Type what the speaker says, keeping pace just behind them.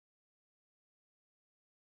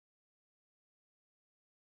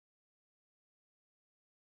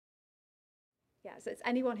Yeah, so it's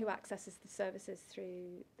anyone who accesses the services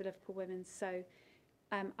through the Liverpool Women's. So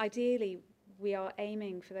ideally, we are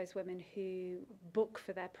aiming for those women who book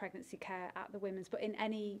for their pregnancy care at the Women's, but in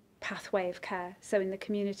any pathway of care. So in the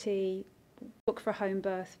community, book for home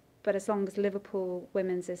birth, but as long as Liverpool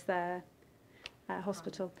Women's is their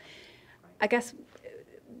hospital. I guess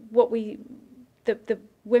the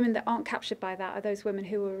women that aren't captured by that are those women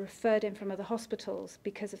who were referred in from other hospitals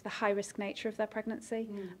because of the high risk nature of their pregnancy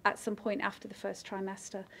at some point after the first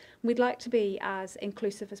trimester. We'd like to be as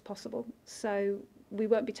inclusive as possible, so we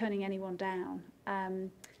won't be turning anyone down.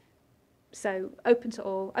 So open to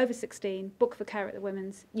all, over 16, book for care at the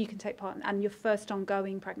Women's, you can take part, and your first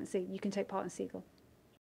ongoing pregnancy, you can take part in C-GULL.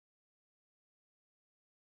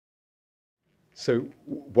 So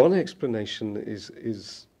one explanation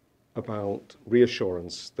is about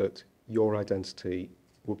reassurance that your identity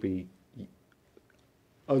will be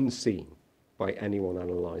unseen by anyone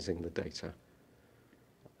analysing the data.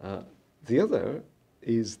 The other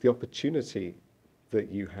is the opportunity that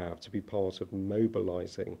you have to be part of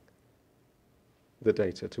mobilising the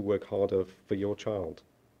data to work harder for your child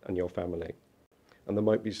and your family. And there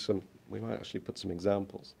might be we might actually put some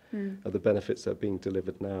examples of the benefits that are being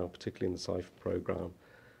delivered now, particularly in the CIFE programme,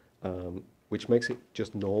 which makes it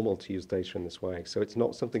just normal to use data in this way. So it's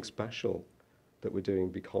not something special that we're doing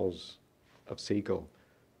because of C-GULL.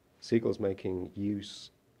 C-GULL's making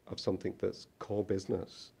use of something that's core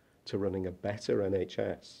business to running a better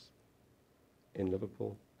NHS in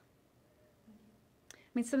Liverpool. I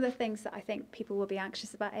mean, some of the things that I think people will be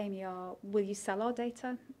anxious about, Amy, are, will you sell our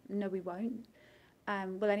data? No, we won't.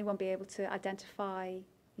 Will anyone be able to identify,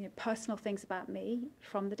 personal things about me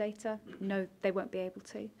from the data? No, they won't be able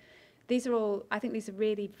to. These are all, I think these are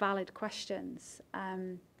really valid questions,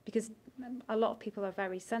 because a lot of people are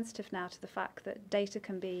very sensitive now to the fact that data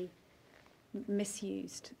can be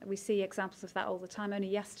misused. We see examples of that all the time. Only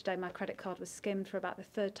yesterday my credit card was skimmed for about the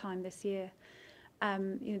third time this year.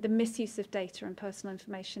 The misuse of data and personal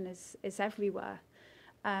information is everywhere.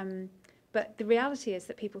 But the reality is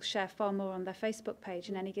that people share far more on their Facebook page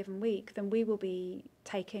in any given week than we will be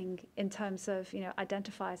taking in terms of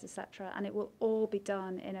identifiers, etc. And it will all be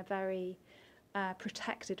done in a very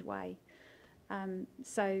protected way.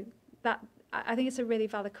 So that, I think it's a really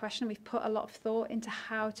valid question. We've put a lot of thought into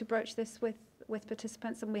how to broach this with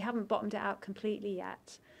participants, and we haven't bottomed it out completely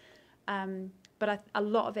yet. But a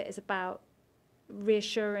lot of it is about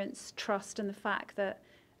reassurance, trust, and the fact that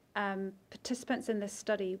participants in this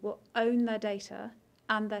study will own their data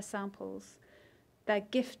and their samples. They're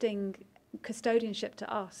gifting custodianship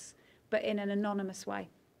to us, but in an anonymous way.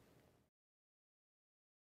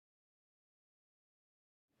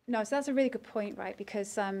 No, so that's a really good point, right?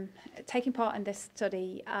 Because taking part in this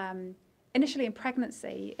study, initially in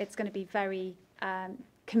pregnancy, it's going to be very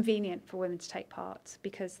convenient for women to take part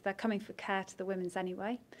because they're coming for care to the Women's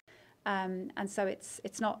anyway. And so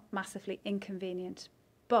it's not massively inconvenient.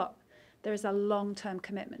 But there is a long-term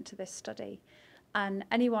commitment to this study. And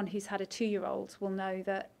anyone who's had a 2-year-old will know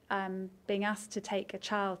that being asked to take a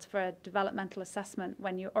child for a developmental assessment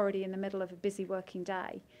when you're already in the middle of a busy working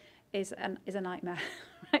day is a nightmare,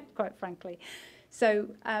 right, quite frankly. So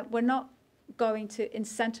we're not going to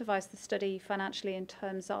incentivise the study financially in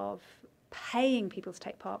terms of paying people to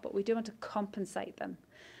take part, but we do want to compensate them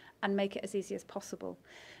and make it as easy as possible.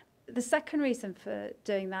 The second reason for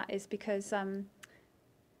doing that is because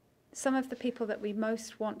some of the people that we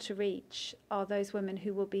most want to reach are those women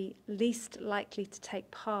who will be least likely to take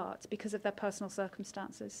part because of their personal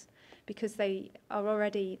circumstances, because they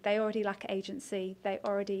already lack agency, they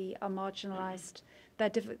already are marginalised,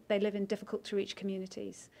 they live in difficult to reach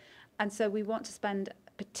communities. And so we want to spend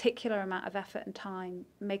a particular amount of effort and time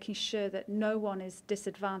making sure that no one is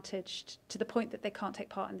disadvantaged to the point that they can't take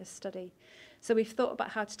part in this study. So we've thought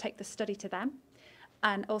about how to take the study to them,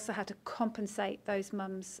 and also how to compensate those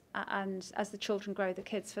mums and as the children grow, the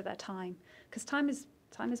kids, for their time, because time is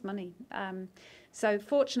money. So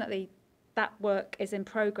fortunately, that work is in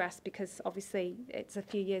progress because obviously it's a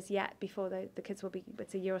few years yet before the kids will be.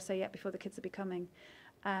 It's a year or so yet before the kids will be coming.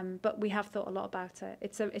 But we have thought a lot about it.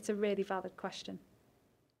 It's a really valid question.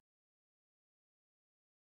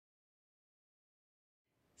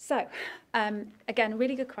 So again,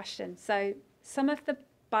 really good question. So some of the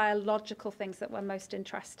biological things that we're most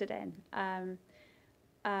interested in,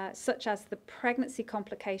 such as the pregnancy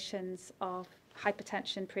complications of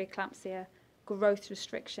hypertension, preeclampsia, growth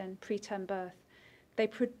restriction, preterm birth, they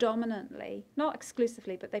predominantly, not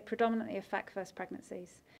exclusively, but they predominantly affect first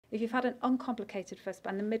pregnancies. if you've had an uncomplicated first,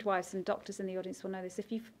 and the midwives and doctors in the audience will know this,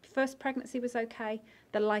 if your first pregnancy was okay,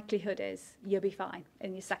 the likelihood is you'll be fine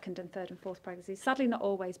in your second and third and fourth pregnancies. Sadly, not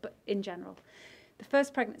always, but in general. The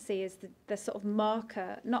first pregnancy is the sort of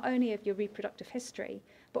marker, not only of your reproductive history,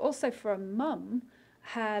 but also for a mum,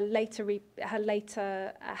 her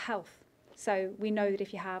later health. So we know that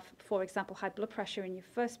if you have, for example, high blood pressure in your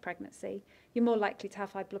first pregnancy, you're more likely to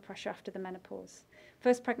have high blood pressure after the menopause.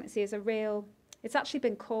 First pregnancy is it's actually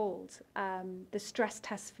been called the stress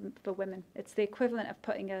test for women. It's the equivalent of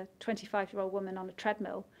putting a 25-year-old woman on a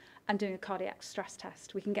treadmill and doing a cardiac stress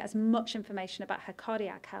test. We can get as much information about her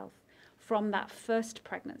cardiac health from that first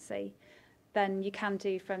pregnancy than you can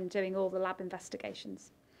do from doing all the lab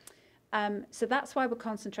investigations. So that's why we're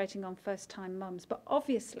concentrating on first-time mums. But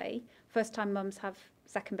obviously, first-time mums have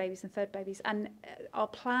second babies and third babies. And our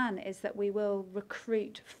plan is that we will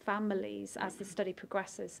recruit families as the study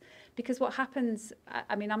progresses. Because what happens,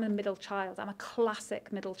 I mean, I'm a middle child. I'm a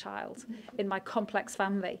classic middle child in my complex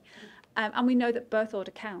family. And we know that birth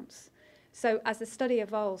order counts. So as the study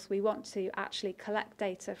evolves, we want to actually collect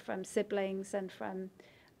data from siblings and from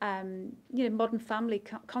modern family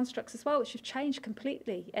constructs as well, which have changed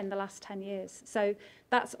completely in the last 10 years. So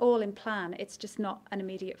that's all in plan. It's just not an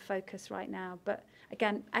immediate focus right now. But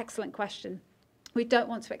again, excellent question. We don't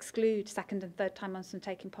want to exclude second and third time mums from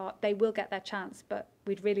taking part. They will get their chance, but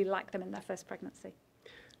we'd really like them in their first pregnancy.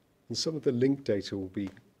 And some of the link data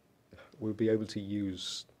we'll be able to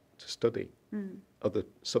use to study other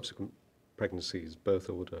subsequent pregnancies, birth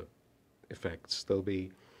order effects. There'll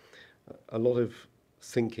be a lot of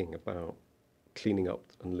thinking about cleaning up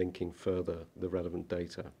and linking further the relevant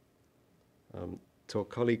data. To our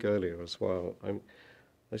colleague earlier as well, I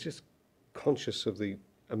was just conscious of the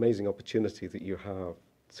amazing opportunity that you have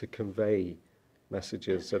to convey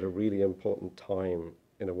messages at a really important time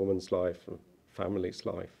in a woman's life and family's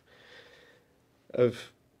life,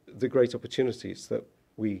 of the great opportunities that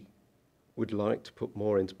we would like to put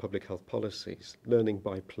more into public health policies, learning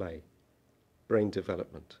by play, brain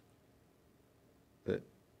development, that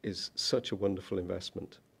is such a wonderful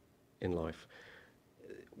investment in life.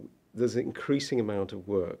 There's an increasing amount of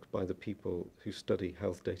work by the people who study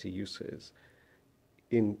health data uses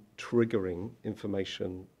in triggering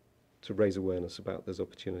information to raise awareness about those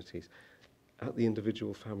opportunities at the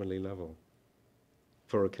individual family level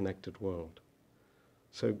for a connected world.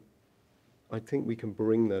 So I think we can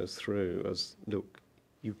bring those through as, look,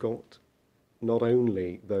 you've got not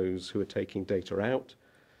only those who are taking data out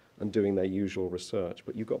and doing their usual research,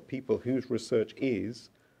 but you've got people whose research is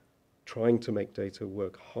trying to make data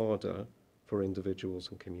work harder for individuals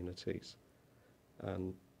and communities.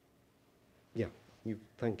 And yeah,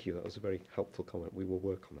 thank you. That was a very helpful comment. We will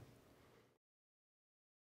work on it.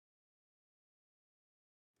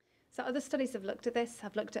 So other studies have looked at this,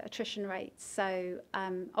 have looked at attrition rates. So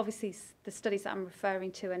obviously the studies that I'm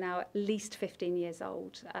referring to are now at least 15 years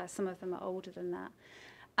old. Some of them are older than that.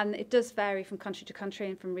 And it does vary from country to country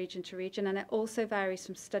and from region to region. And it also varies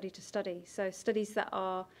from study to study. So studies that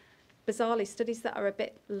are, bizarrely, studies that are a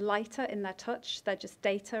bit lighter in their touch, they're just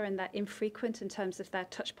data and they're infrequent in terms of their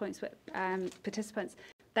touch points with participants,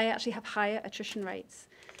 they actually have higher attrition rates.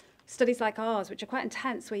 Studies like ours, which are quite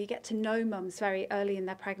intense, where you get to know mums very early in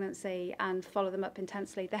their pregnancy and follow them up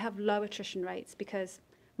intensely, they have low attrition rates because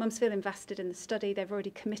mums feel invested in the study, they've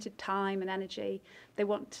already committed time and energy, they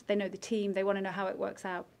know the team, they want to know how it works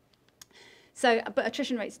out. So, but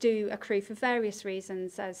attrition rates do accrue for various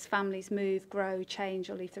reasons as families move, grow, change,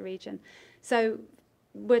 or leave the region. So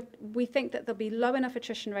we think that there'll be low enough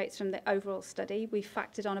attrition rates from the overall study. We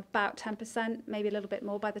factored on about 10%, maybe a little bit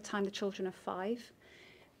more by the time the children are 5.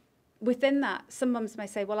 Within that, some mums may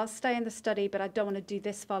say, well, I'll stay in the study, but I don't want to do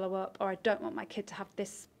this follow-up, or I don't want my kid to have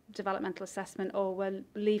this developmental assessment, or we're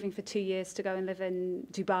leaving for 2 years to go and live in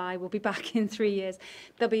Dubai, we'll be back in 3 years.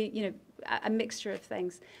 There'll be, a mixture of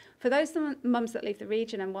things. For those mums that leave the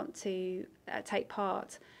region and want to take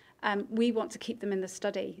part, we want to keep them in the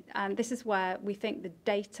study. And this is where we think the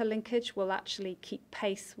data linkage will actually keep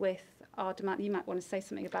pace with our demand. You might want to say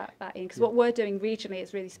something about that, Iain, because what we're doing regionally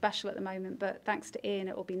is really special at the moment, but thanks to Iain,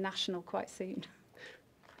 it will be national quite soon.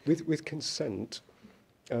 With consent,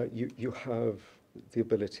 you have the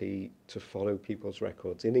ability to follow people's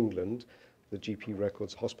records. In England, the GP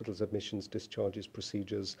records, hospitals, admissions, discharges,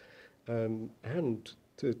 procedures, and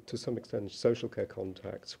to some extent social care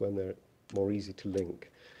contacts when they're more easy to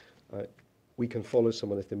link. We can follow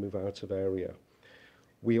someone if they move out of area.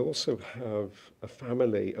 We also have a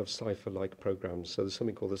family of CIPHER-like programs. So there's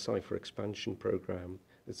something called the CIPHER Expansion Program.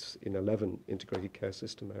 It's in 11 integrated care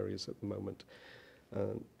system areas at the moment.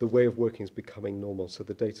 The way of working is becoming normal, so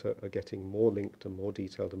the data are getting more linked and more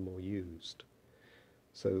detailed and more used.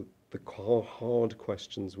 So the hard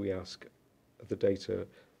questions we ask of the data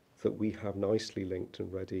that we have nicely linked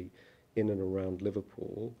and ready in and around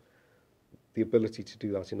Liverpool, the ability to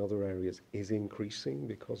do that in other areas is increasing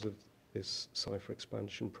because of this Cypher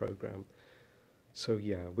expansion program. So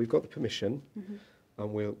yeah, we've got the permission,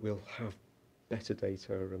 and we'll have better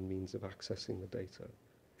data and means of accessing the data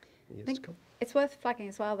in years to come. It's worth flagging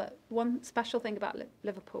as well that one special thing about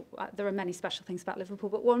Liverpool, there are many special things about Liverpool,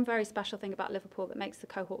 but one very special thing about Liverpool that makes the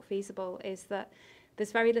cohort feasible is that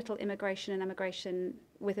there's very little immigration and emigration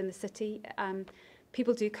within the city.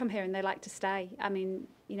 People do come here and they like to stay. I mean,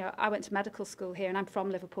 you know, I went to medical school here and I'm from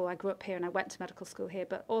Liverpool. I grew up here and I went to medical school here,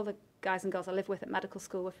 but all the guys and girls I live with at medical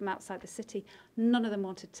school were from outside the city. None of them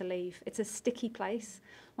wanted to leave. It's a sticky place.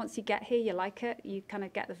 Once you get here, you like it. You kind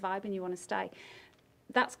of get the vibe and you want to stay.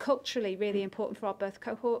 That's culturally really important for our birth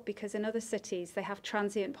cohort because in other cities, they have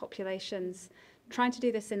transient populations. Trying to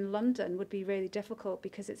do this in London would be really difficult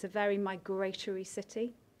because it's a very migratory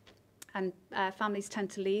city. And families tend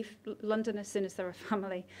to leave London as soon as they're a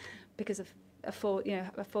family because of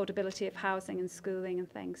affordability of housing and schooling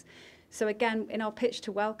and things. So again, in our pitch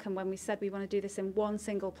to Welcome, when we said we want to do this in one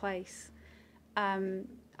single place,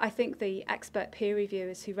 I think the expert peer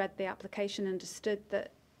reviewers who read the application understood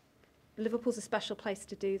that Liverpool's a special place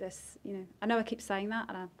to do this. You know, I know I keep saying that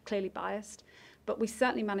and I'm clearly biased, but we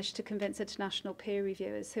certainly managed to convince international peer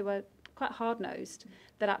reviewers who are quite hard-nosed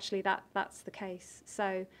that actually that's the case.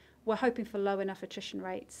 So we're hoping for low enough attrition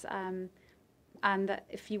rates, and that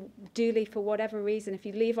if you do leave for whatever reason, if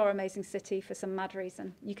you leave our amazing city for some mad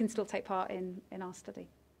reason, you can still take part in our study.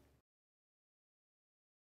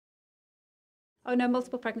 Oh no,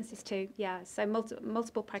 multiple pregnancies too, yeah. So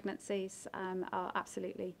multiple pregnancies are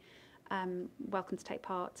absolutely welcome to take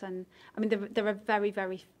part. And I mean, there are very,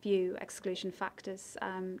 very few exclusion factors.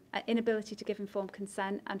 Inability to give informed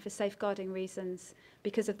consent, and for safeguarding reasons,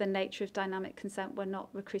 because of the nature of dynamic consent, we're not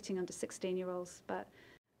recruiting under 16-year-olds. But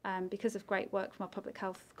because of great work from our public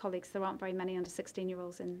health colleagues, there aren't very many under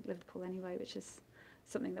 16-year-olds in Liverpool anyway, which is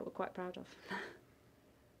something that we're quite proud of.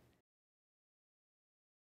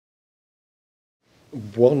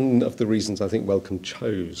 One of the reasons I think Welcome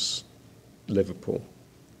chose Liverpool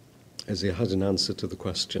is it had an answer to the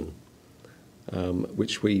question,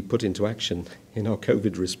 which we put into action in our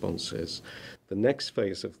COVID responses. The next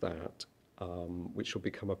phase of that, which will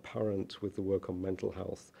become apparent with the work on mental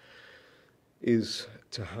health, is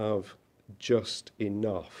to have just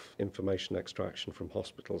enough information extraction from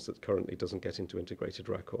hospitals that currently doesn't get into integrated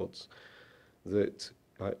records that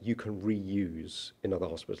you can reuse in other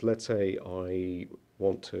hospitals. Let's say I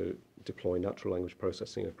want to deploy natural language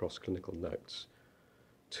processing across clinical notes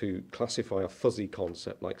to classify a fuzzy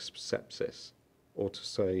concept like sepsis, or to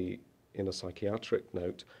say in a psychiatric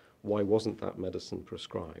note, why wasn't that medicine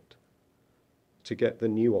prescribed? To get the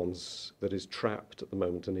nuance that is trapped at the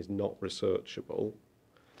moment and is not researchable,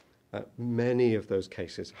 many of those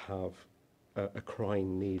cases have a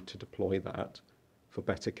crying need to deploy that for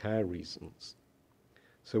better care reasons.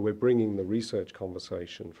 So we're bringing the research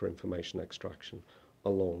conversation for information extraction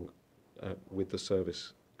along with the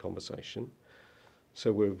service conversation.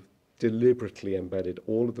 So we've deliberately embedded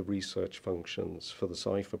all of the research functions for the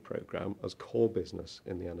Cypher program as core business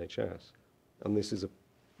in the NHS. And this is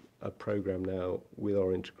a program now with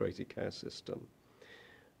our integrated care system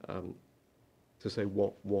to say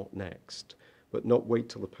what next, but not wait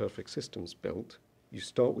till the perfect system's built. You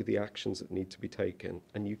start with the actions that need to be taken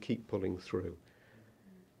and you keep pulling through.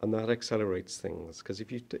 And that accelerates things, because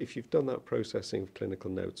if you've done that processing of clinical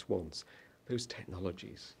notes once, those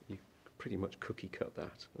technologies, you pretty much cookie cut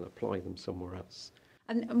that and apply them somewhere else.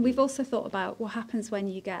 And we've also thought about what happens when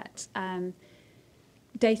you get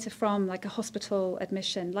data from like a hospital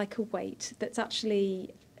admission, like a weight, that's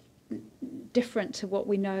actually different to what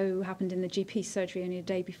we know happened in the GP surgery only a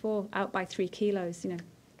day before, out by 3 kilos. You know,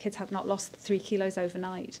 kids have not lost 3 kilos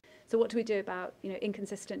overnight. So what do we do about, you know,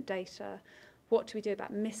 inconsistent data? What do we do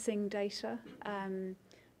about missing data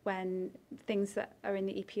when things that are in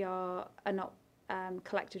the EPR are not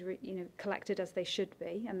collected as they should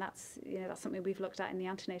be? And that's something we've looked at in the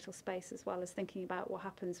antenatal space, as well as thinking about what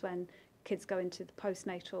happens when kids go into the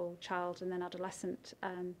postnatal, child and then adolescent.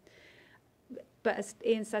 But as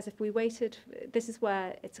Iain says, if we waited, this is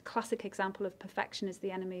where it's a classic example of perfection is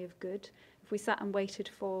the enemy of good. If we sat and waited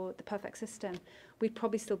for the perfect system, we'd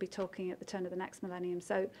probably still be talking at the turn of the next millennium.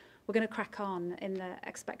 So we're going to crack on in the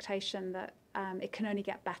expectation that it can only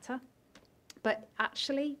get better. But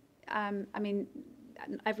actually, I mean,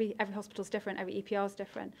 every hospital's different, every EPR is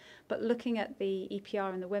different. But looking at the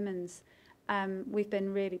EPR and the women's, we've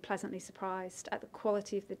been really pleasantly surprised at the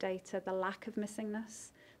quality of the data, the lack of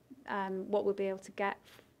missingness, what we'll be able to get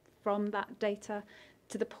from that data,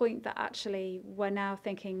 to the point that actually we're now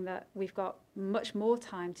thinking that we've got much more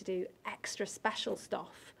time to do extra special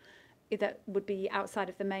stuff that would be outside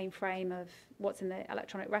of the main frame of what's in the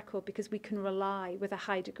electronic record, because we can rely with a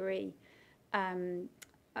high degree, to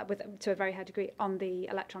a very high degree, on the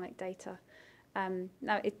electronic data.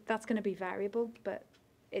 Now, that's going to be variable, but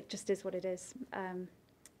it just is what it is.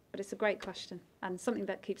 But it's a great question, and something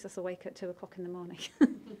that keeps us awake at 2 o'clock in the morning.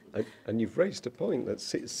 And you've raised a point that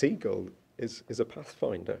C-GULL is a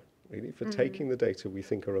pathfinder, really, for taking the data we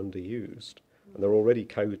think are underused, and they're already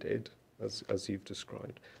coded, as you've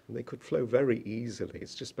described, and they could flow very easily.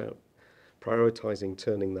 It's just about prioritising,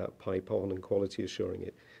 turning that pipe on and quality assuring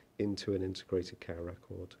it into an integrated care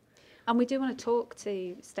record. And we do want to talk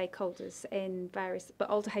to stakeholders in various, but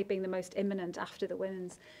Alder-Hey being the most imminent after the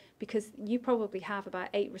women's, because you probably have about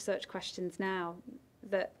 8 research questions now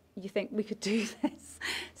that you think we could do this.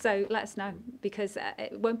 So let us know, because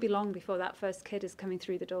it won't be long before that first kid is coming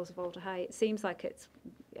through the doors of Alder-Hey.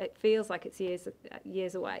 It feels like it's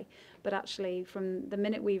years away, but actually from the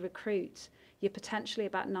minute we recruit, you're potentially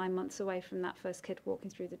about 9 months away from that first kid walking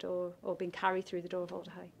through the door or being carried through the door of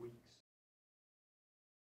Alder-Hey.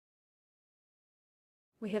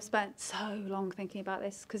 We have spent so long thinking about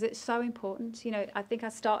this because it's so important. You know, I think I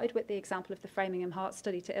started with the example of the Framingham Heart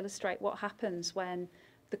Study to illustrate what happens when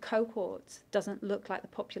the cohort doesn't look like the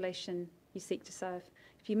population you seek to serve.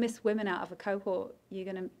 If you miss women out of a cohort, you're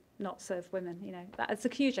going to not serve women. You know, that's a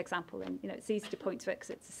huge example, and you know it's easy to point to it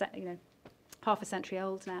because it's half a century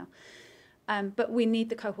old now. But we need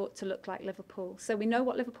the cohort to look like Liverpool. So we know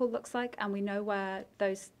what Liverpool looks like, and we know where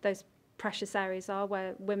those precious areas are,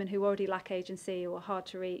 where women who already lack agency or are hard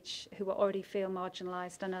to reach, who already feel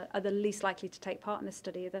marginalised and are the least likely to take part in this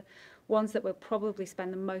study, are the ones that will probably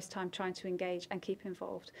spend the most time trying to engage and keep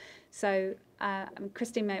involved. So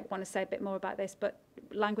Christine may want to say a bit more about this, but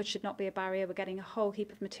language should not be a barrier. We're getting a whole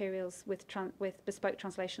heap of materials with bespoke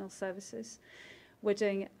translational services. We're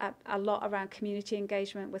doing a lot around community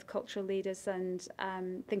engagement with cultural leaders and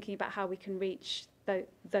thinking about how we can reach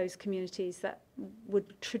those communities that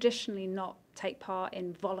would traditionally not take part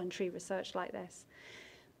in voluntary research like this.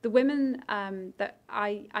 The women that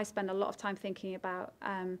I spend a lot of time thinking about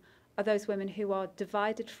are those women who are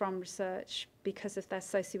divided from research because of their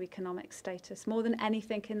socioeconomic status. More than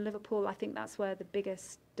anything in Liverpool, I think that's where the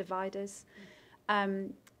biggest divide is.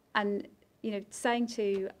 And, you know, saying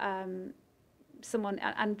to someone,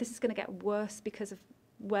 and this is going to get worse because of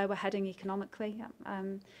where we're heading economically,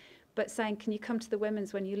 but saying, can you come to the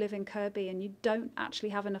women's when you live in Kirby and you don't actually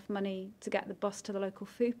have enough money to get the bus to the local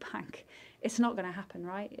food bank? It's not going to happen,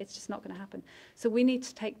 right? It's just not going to happen. So we need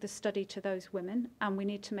to take the study to those women, and we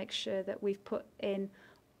need to make sure that we've put in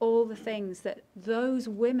all the things that those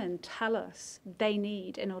women tell us they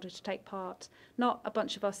need in order to take part, not a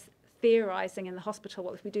bunch of us theorising in the hospital,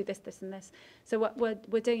 what if we do this, this and this. So what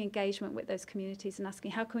we're doing engagement with those communities and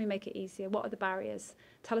asking, how can we make it easier? What are the barriers?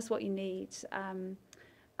 Tell us what you need.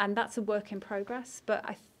 And that's a work in progress, but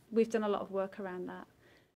we've done a lot of work around that.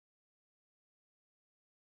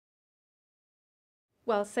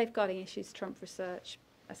 Well, safeguarding issues trump research,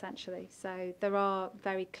 essentially. So there are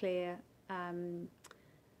very clear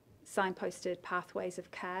signposted pathways of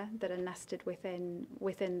care that are nested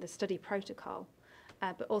within the study protocol,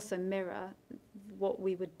 but also mirror what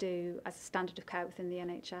we would do as a standard of care within the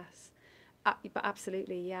NHS. But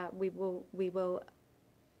absolutely, yeah, we will.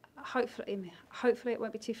 Hopefully it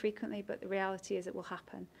won't be too frequently, but the reality is it will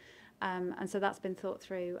happen. And so that's been thought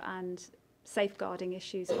through, and safeguarding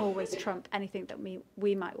issues always trump anything that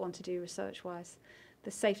we might want to do research-wise.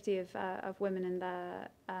 The safety of women and their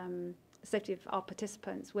safety of our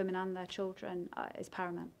participants, women and their children, is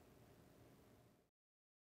paramount.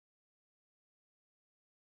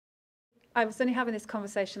 I was only having this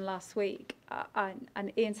conversation last week,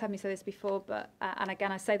 and Iain's had me say this before, but and again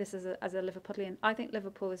I say this as a Liverpudlian. I think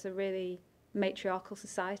Liverpool is a really matriarchal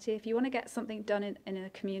society. If you want to get something done in a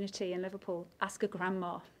community in Liverpool, ask a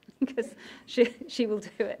grandma because she will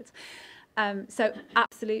do it. So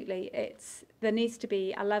absolutely, there needs to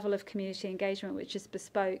be a level of community engagement which is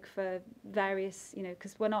bespoke for various, you know,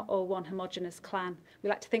 because we're not all one homogenous clan. We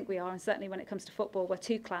like to think we are, and certainly when it comes to football, we're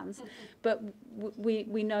 2 clans. But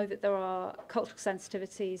we know that there are cultural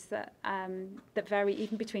sensitivities that that vary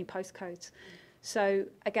even between postcodes. So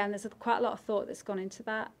again, there's quite a lot of thought that's gone into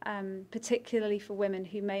that, particularly for women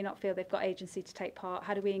who may not feel they've got agency to take part.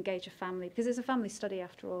 How do we engage a family? Because it's a family study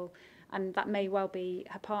after all, and that may well be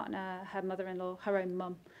her partner, her mother-in-law, her own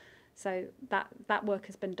mum. So that work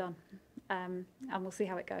has been done. and we'll see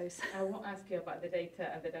how it goes. I won't ask you about the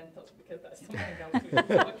data and the dental because that's something else we can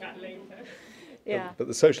talk at later. Yeah. But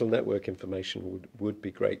the social network information would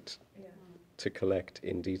be great Yeah. to collect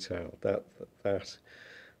in detail. That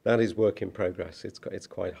is work in progress. It's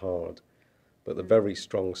quite hard, but the very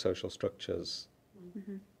strong social structures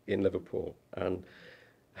in Liverpool and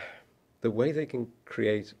the way they can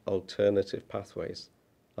create alternative pathways.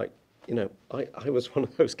 Like, you know, I was one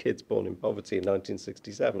of those kids born in poverty in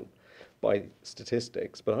 1967 by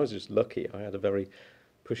statistics, but I was just lucky. I had a very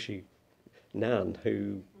pushy nan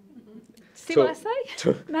who See what I say?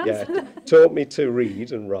 taught me to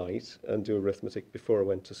read and write and do arithmetic before I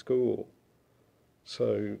went to school.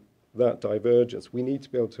 So that divergence, we need to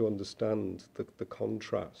be able to understand the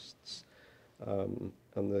contrasts, and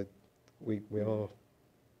we are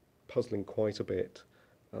puzzling quite a bit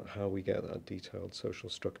at how we get that detailed social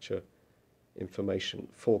structure information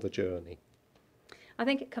for the journey. I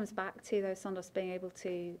think it comes back to, though, Sandos being able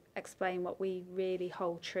to explain what we really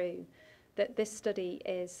hold true, that this study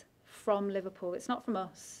is from Liverpool. It's not from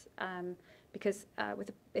us, because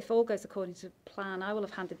if all goes according to plan, I will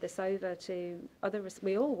have handed this over to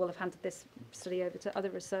we all will have handed this study over to other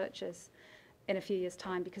researchers in a few years'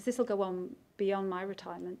 time, because this will go on beyond my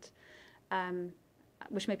retirement,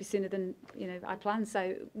 which may be sooner than I plan.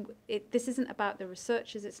 So this isn't about the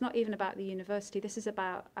researchers. It's not even about the university. This is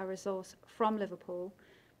about a resource from Liverpool,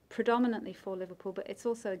 predominantly for Liverpool, but it's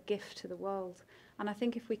also a gift to the world. And I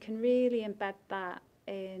think if we can really embed that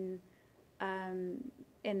in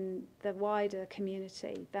the wider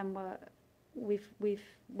community, then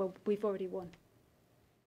we've already won.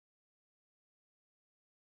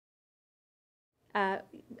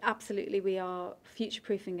 Absolutely, we are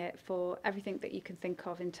future-proofing it for everything that you can think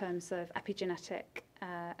of in terms of epigenetic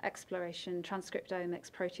exploration,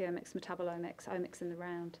 transcriptomics, proteomics, metabolomics, omics in the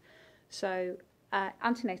round. So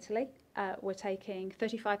antenatally, we're taking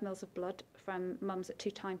 35 mils of blood from mums at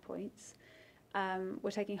 2 time points.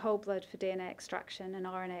 We're taking whole blood for DNA extraction and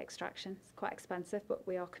RNA extraction. It's quite expensive, but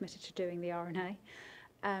we are committed to doing the RNA.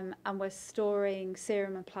 And we're storing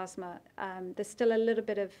serum and plasma. There's still a little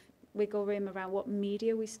bit of wiggle room around what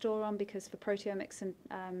media we store on, because for proteomics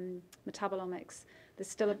and metabolomics, there's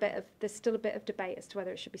still a bit of debate as to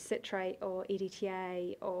whether it should be citrate or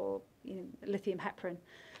EDTA or lithium heparin.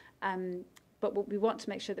 But we want to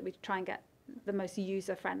make sure that we try and get the most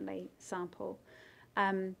user-friendly sample.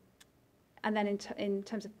 And then in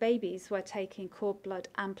terms of babies, we're taking cord blood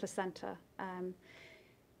and placenta.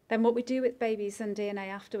 Then what we do with babies and DNA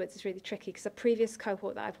afterwards is really tricky, because a previous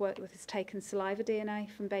cohort that I've worked with has taken saliva DNA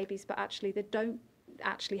from babies, but actually they don't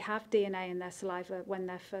actually have DNA in their saliva when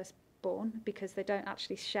they're first born, because they don't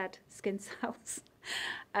actually shed skin cells.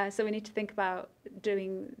 So we need to think about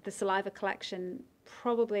doing the saliva collection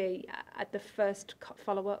probably at the first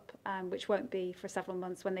follow-up, which won't be for several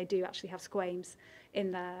months, when they do actually have squames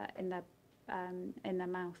in their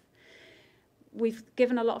mouth. We've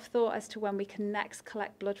given a lot of thought as to when we can next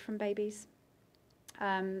collect blood from babies,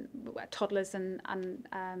 toddlers and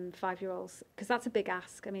 5-year-olds, because that's a big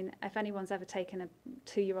ask. I mean, if anyone's ever taken a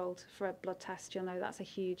 2-year-old for a blood test, you'll know that's a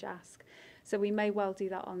huge ask. So we may well do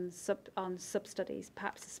that on sub studies,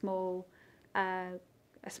 perhaps a small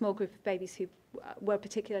group of babies who were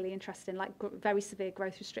particularly interested in, like very severe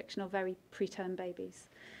growth restriction or very preterm babies.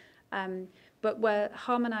 But we're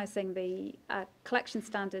harmonising the collection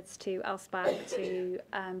standards to LSPAC, to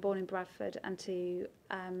Born in Bradford, and to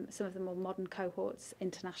some of the more modern cohorts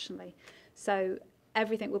internationally. So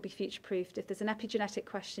everything will be future-proofed. If there's an epigenetic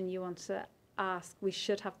question you want to ask, we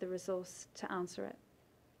should have the resource to answer it.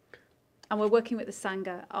 And we're working with the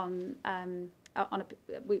Sangha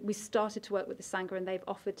we started to work with the Sangha, and they've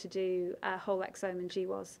offered to do whole exome and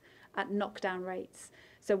GWAS at knockdown rates.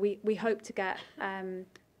 So we hope to get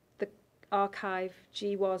archive,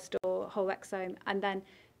 GWAS, or whole exome, and then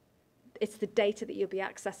it's the data that you'll be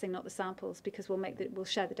accessing, not the samples, because we'll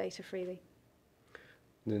share the data freely.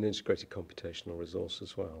 And an integrated computational resource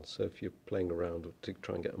as well. So if you're playing around to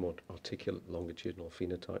try and get a more articulate longitudinal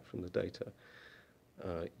phenotype from the data,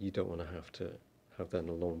 you don't want to have then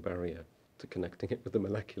a long barrier to connecting it with the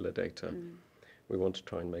molecular data. We want to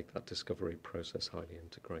try and make that discovery process highly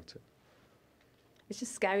integrated. It's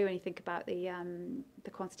just scary when you think about the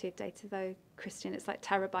quantity of data, though, Christian. It's like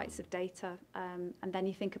terabytes of data, and then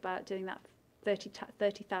you think about doing that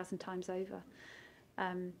 30,000 times over.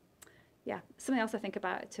 Yeah, something else I think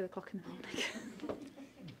about at 2 o'clock in the morning.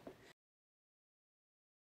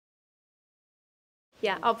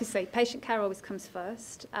 Yeah, obviously, patient care always comes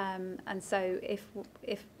first, and so if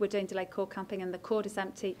we're doing delayed cord clamping and the cord is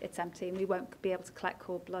empty, it's empty, and we won't be able to collect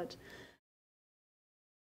cord blood.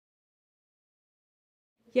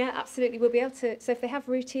 Yeah, absolutely. We'll be able to, so if they have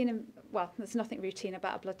routine, and well, there's nothing routine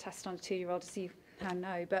about a blood test on a 2-year-old, as you now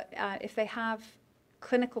know, but if they have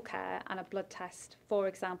clinical care and a blood test, for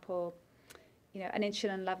example, you know, an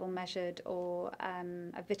insulin level measured or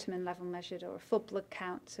a vitamin level measured or a full blood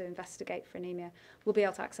count to investigate for anemia, we'll be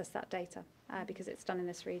able to access that data because it's done in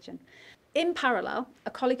this region. In parallel, a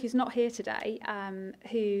colleague who's not here today,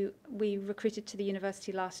 who we recruited to the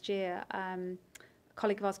university last year, a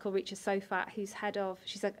colleague of ours called Richa Sofat, who's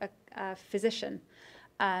she's a physician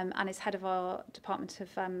and is head of our Department of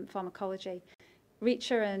Pharmacology.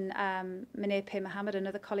 Richa and Munir Pir Mohammed,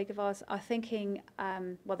 another colleague of ours, are thinking,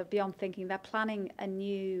 well, they're beyond thinking, they're planning a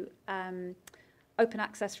new open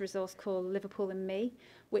access resource called Liverpool and Me,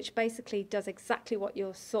 which basically does exactly what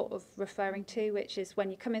you're sort of referring to, which is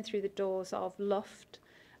when you come in through the doors of Luft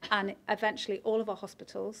and eventually all of our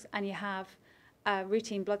hospitals, and you have a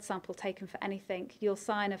routine blood sample taken for anything, you'll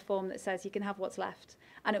sign a form that says you can have what's left,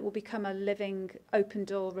 and it will become a living, open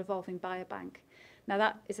door, revolving biobank. Now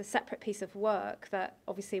that is a separate piece of work that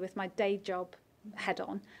obviously with my day job head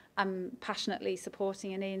on, I'm passionately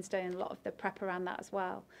supporting, and Iain's doing a lot of the prep around that as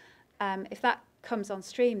well. If that comes on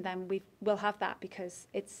stream, then we'll have that because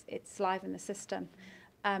it's live in the system.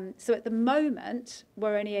 So at the moment,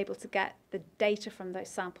 we're only able to get the data from those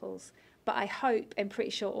samples, but I hope in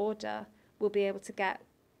pretty short order, we'll be able to get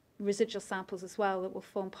residual samples as well that will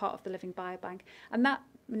form part of the living biobank. And that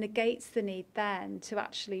negates the need then to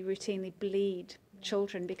actually routinely bleed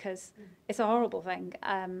children, because it's a horrible thing.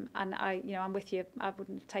 And I'm with you. I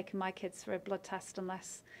wouldn't have taken my kids for a blood test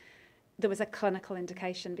unless there was a clinical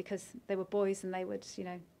indication, because they were boys and they would,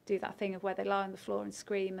 do that thing of where they lie on the floor and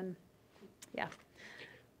scream, and yeah.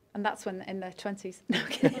 And that's when in their 20s. No,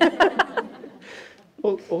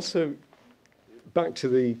 Well, also, back to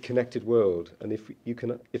the connected world, and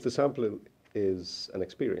if the sample is an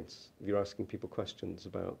experience, if you're asking people questions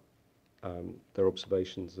about their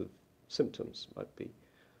observations of symptoms, might be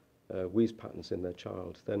wheeze patterns in their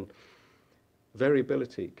child, then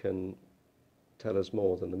variability can tell us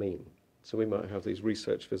more than the mean. So we might have these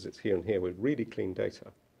research visits here and here with really clean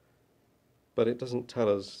data, but it doesn't tell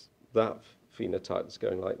us that phenotype that's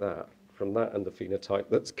going like that from that and the phenotype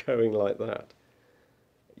that's going like that.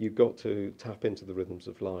 You've got to tap into the rhythms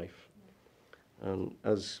of life. And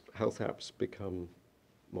as health apps become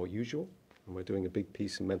more usual, and we're doing a big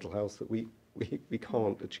piece in mental health that we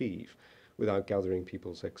can't achieve without gathering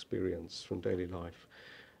people's experience from daily life,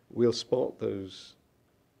 we'll spot those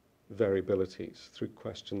variabilities through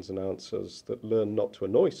questions and answers that learn not to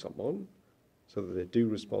annoy someone, so that they do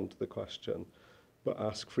respond to the question, but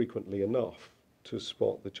ask frequently enough to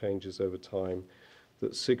spot the changes over time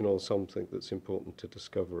that signal something that's important to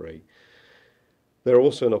discovery. There are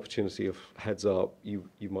also an opportunity of heads up, you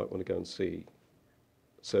might want to go and see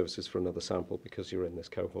services for another sample because you're in this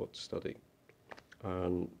cohort study.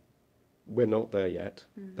 And we're not there yet.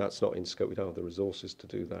 That's not in scope. We don't have the resources to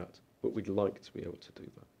do that, but we'd like to be able to do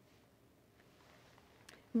that.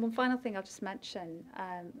 And one final thing I'll just mention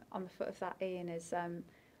on the foot of that, Iain, is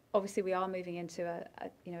obviously we are moving into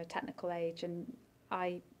a technical age, and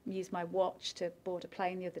I used my watch to board a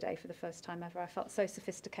plane the other day for the first time ever. I felt so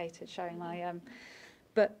sophisticated showing my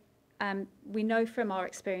but we know from our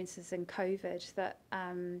experiences in COVID that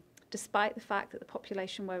despite the fact that the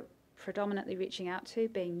population we're predominantly reaching out to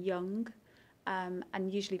being young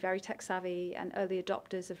and usually very tech savvy and early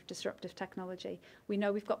adopters of disruptive technology, we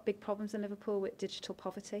know we've got big problems in Liverpool with digital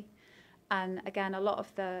poverty. And again, a lot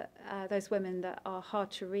of those women that are hard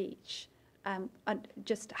to reach and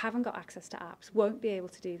just haven't got access to apps, won't be able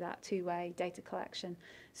to do that two-way data collection.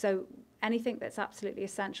 So anything that's absolutely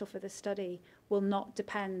essential for the study will not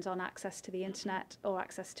depend on access to the internet or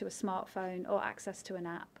access to a smartphone or access to an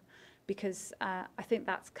app, because I think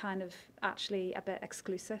that's kind of actually a bit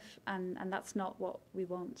exclusive, and that's not what we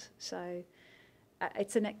want. So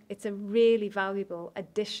it's a really valuable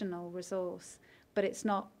additional resource, but it's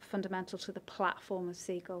not fundamental to the platform of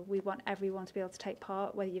C-GULL. We want everyone to be able to take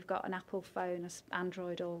part, whether you've got an Apple phone, an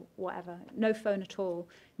Android or whatever. No phone at all,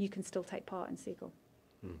 you can still take part in C-GULL.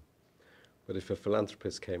 But if a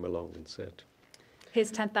philanthropist came along and said,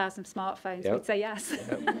 here's 10,000 smartphones, Yep. we'd say yes.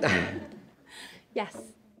 Yep. Yes.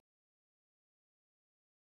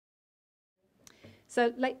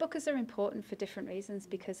 So late bookers are important for different reasons,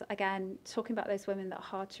 because again, talking about those women that are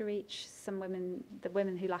hard to reach, some women, the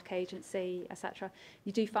women who lack agency, etc.,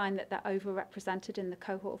 you do find that they're overrepresented in the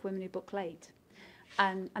cohort of women who book late.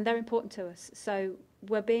 And they're important to us. So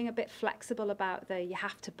we're being a bit flexible about you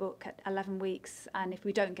have to book at 11 weeks, and if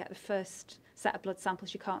we don't get the first set of blood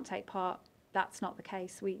samples, you can't take part. That's not the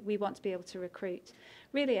case. We want to be able to recruit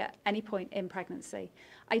really at any point in pregnancy.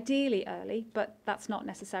 Ideally early, but that's not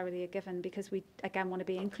necessarily a given because we, again, want to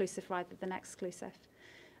be inclusive rather than exclusive.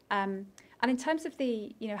 And in terms of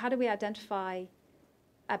the, how do we identify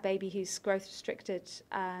a baby who's growth restricted?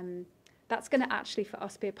 That's going to actually, for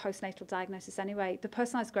us, be a postnatal diagnosis anyway. The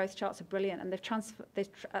personalised growth charts are brilliant, and they've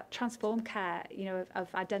transformed care,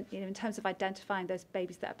 in terms of identifying those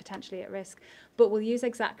babies that are potentially at risk. But we'll use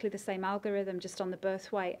exactly the same algorithm just on the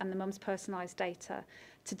birth weight and the mum's personalised data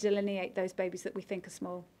to delineate those babies that we think are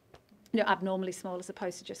small, abnormally small as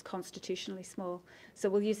opposed to just constitutionally small. So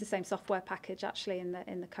we'll use the same software package actually in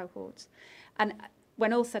the cohorts. And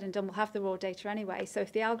when all said and done, we'll have the raw data anyway. So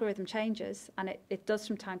if the algorithm changes, and it does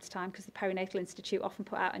from time to time, because the Perinatal Institute often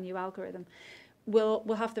put out a new algorithm, we'll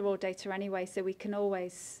have the raw data anyway. So we can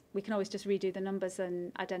always just redo the numbers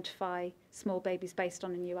and identify small babies based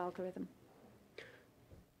on a new algorithm.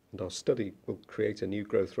 And our study will create a new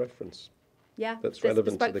growth reference. Yeah, that's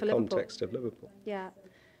relevant to the context of Liverpool. Yeah.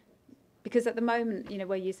 Because at the moment,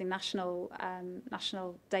 we're using national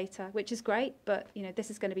data, which is great, but this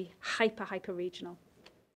is going to be hyper regional.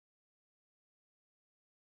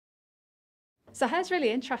 So hair's really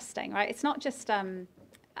interesting, right? It's not just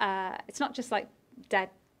like dead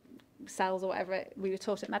cells or whatever we were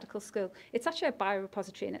taught at medical school. It's actually a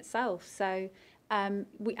biorepository in itself. So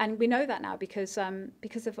we know that now because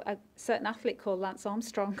of a certain athlete called Lance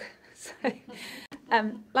Armstrong. So,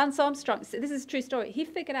 Lance Armstrong, so this is a true story, he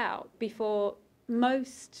figured out before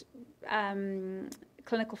most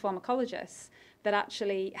clinical pharmacologists that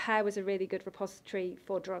actually hair was a really good repository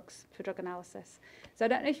for drugs, for drug analysis. So I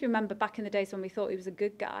don't know if you remember back in the days when we thought he was a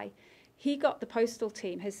good guy, he got the postal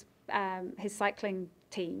team, his cycling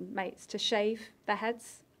team mates, to shave their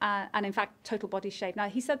heads, and in fact total body shave. Now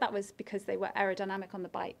he said that was because they were aerodynamic on the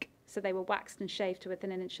bike, so they were waxed and shaved to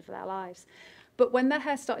within an inch of their lives. But when their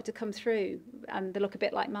hair started to come through, and they look a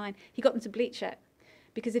bit like mine, he got them to bleach it.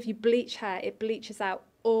 Because if you bleach hair, it bleaches out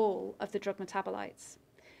all of the drug metabolites.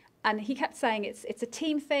 And he kept saying it's a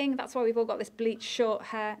team thing, that's why we've all got this bleached short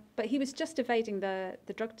hair. But he was just evading the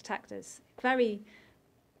drug detectors. Very,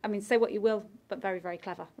 say what you will, but very, very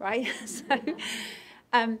clever, right?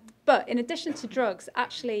 But in addition to drugs,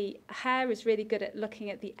 actually, hair is really good at looking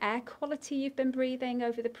at the air quality you've been breathing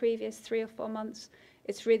over the previous 3 or 4 months.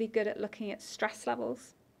 It's really good at looking at stress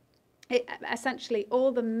levels. Essentially,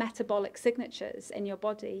 all the metabolic signatures in your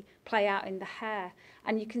body play out in the hair,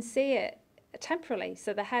 and you can see it temporally.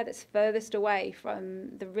 So the hair that's furthest away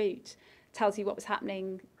from the root tells you what was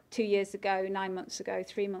happening 2 years ago, 9 months ago,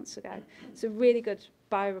 3 months ago. It's a really good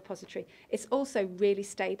biorepository. It's also really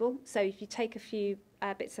stable. So if you take a few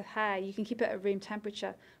bits of hair, you can keep it at room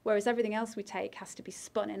temperature, whereas everything else we take has to be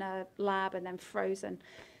spun in a lab and then frozen.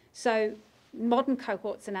 So modern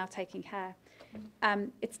cohorts are now taking hair.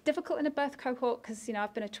 It's difficult in a birth cohort because,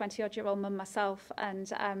 I've been a 20-odd-year-old mum myself,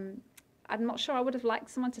 and I'm not sure I would have liked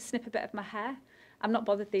someone to snip a bit of my hair. I'm not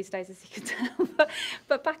bothered these days, as you can tell.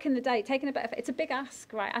 But back in the day, taking a bit of it, it's a big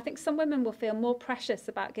ask, right? I think some women will feel more precious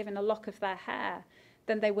about giving a lock of their hair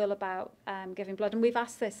than they will about giving blood. And we've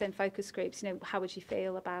asked this in focus groups, how would you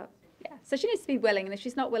feel about... Yeah, so she needs to be willing, and if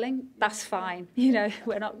she's not willing, that's fine.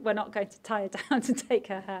 We're not going to tie her down to take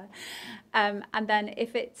her hair. And then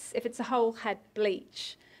if it's a whole head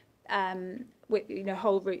bleach, with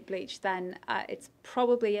whole root bleach, then it's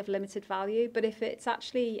probably of limited value. But if it's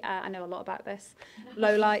actually, I know a lot about this,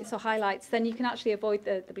 low lights or highlights, then you can actually avoid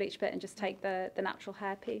the bleach bit and just take the natural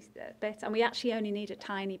hair piece bit. And we actually only need a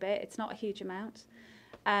tiny bit. It's not a huge amount.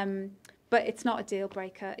 But it's not a deal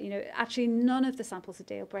breaker. Actually, none of the samples are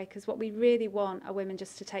deal breakers. What we really want are women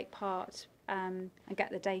just to take part and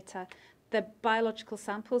get the data. The biological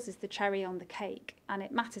samples is the cherry on the cake, and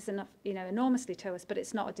it matters enough, enormously to us, but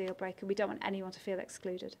it's not a deal breaker. We don't want anyone to feel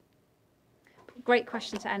excluded. Great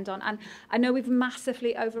question to end on. And I know we've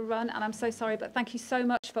massively overrun, and I'm so sorry, but thank you so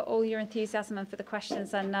much for all your enthusiasm and for the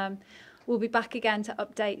questions. And we'll be back again to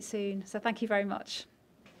update soon. So thank you very much.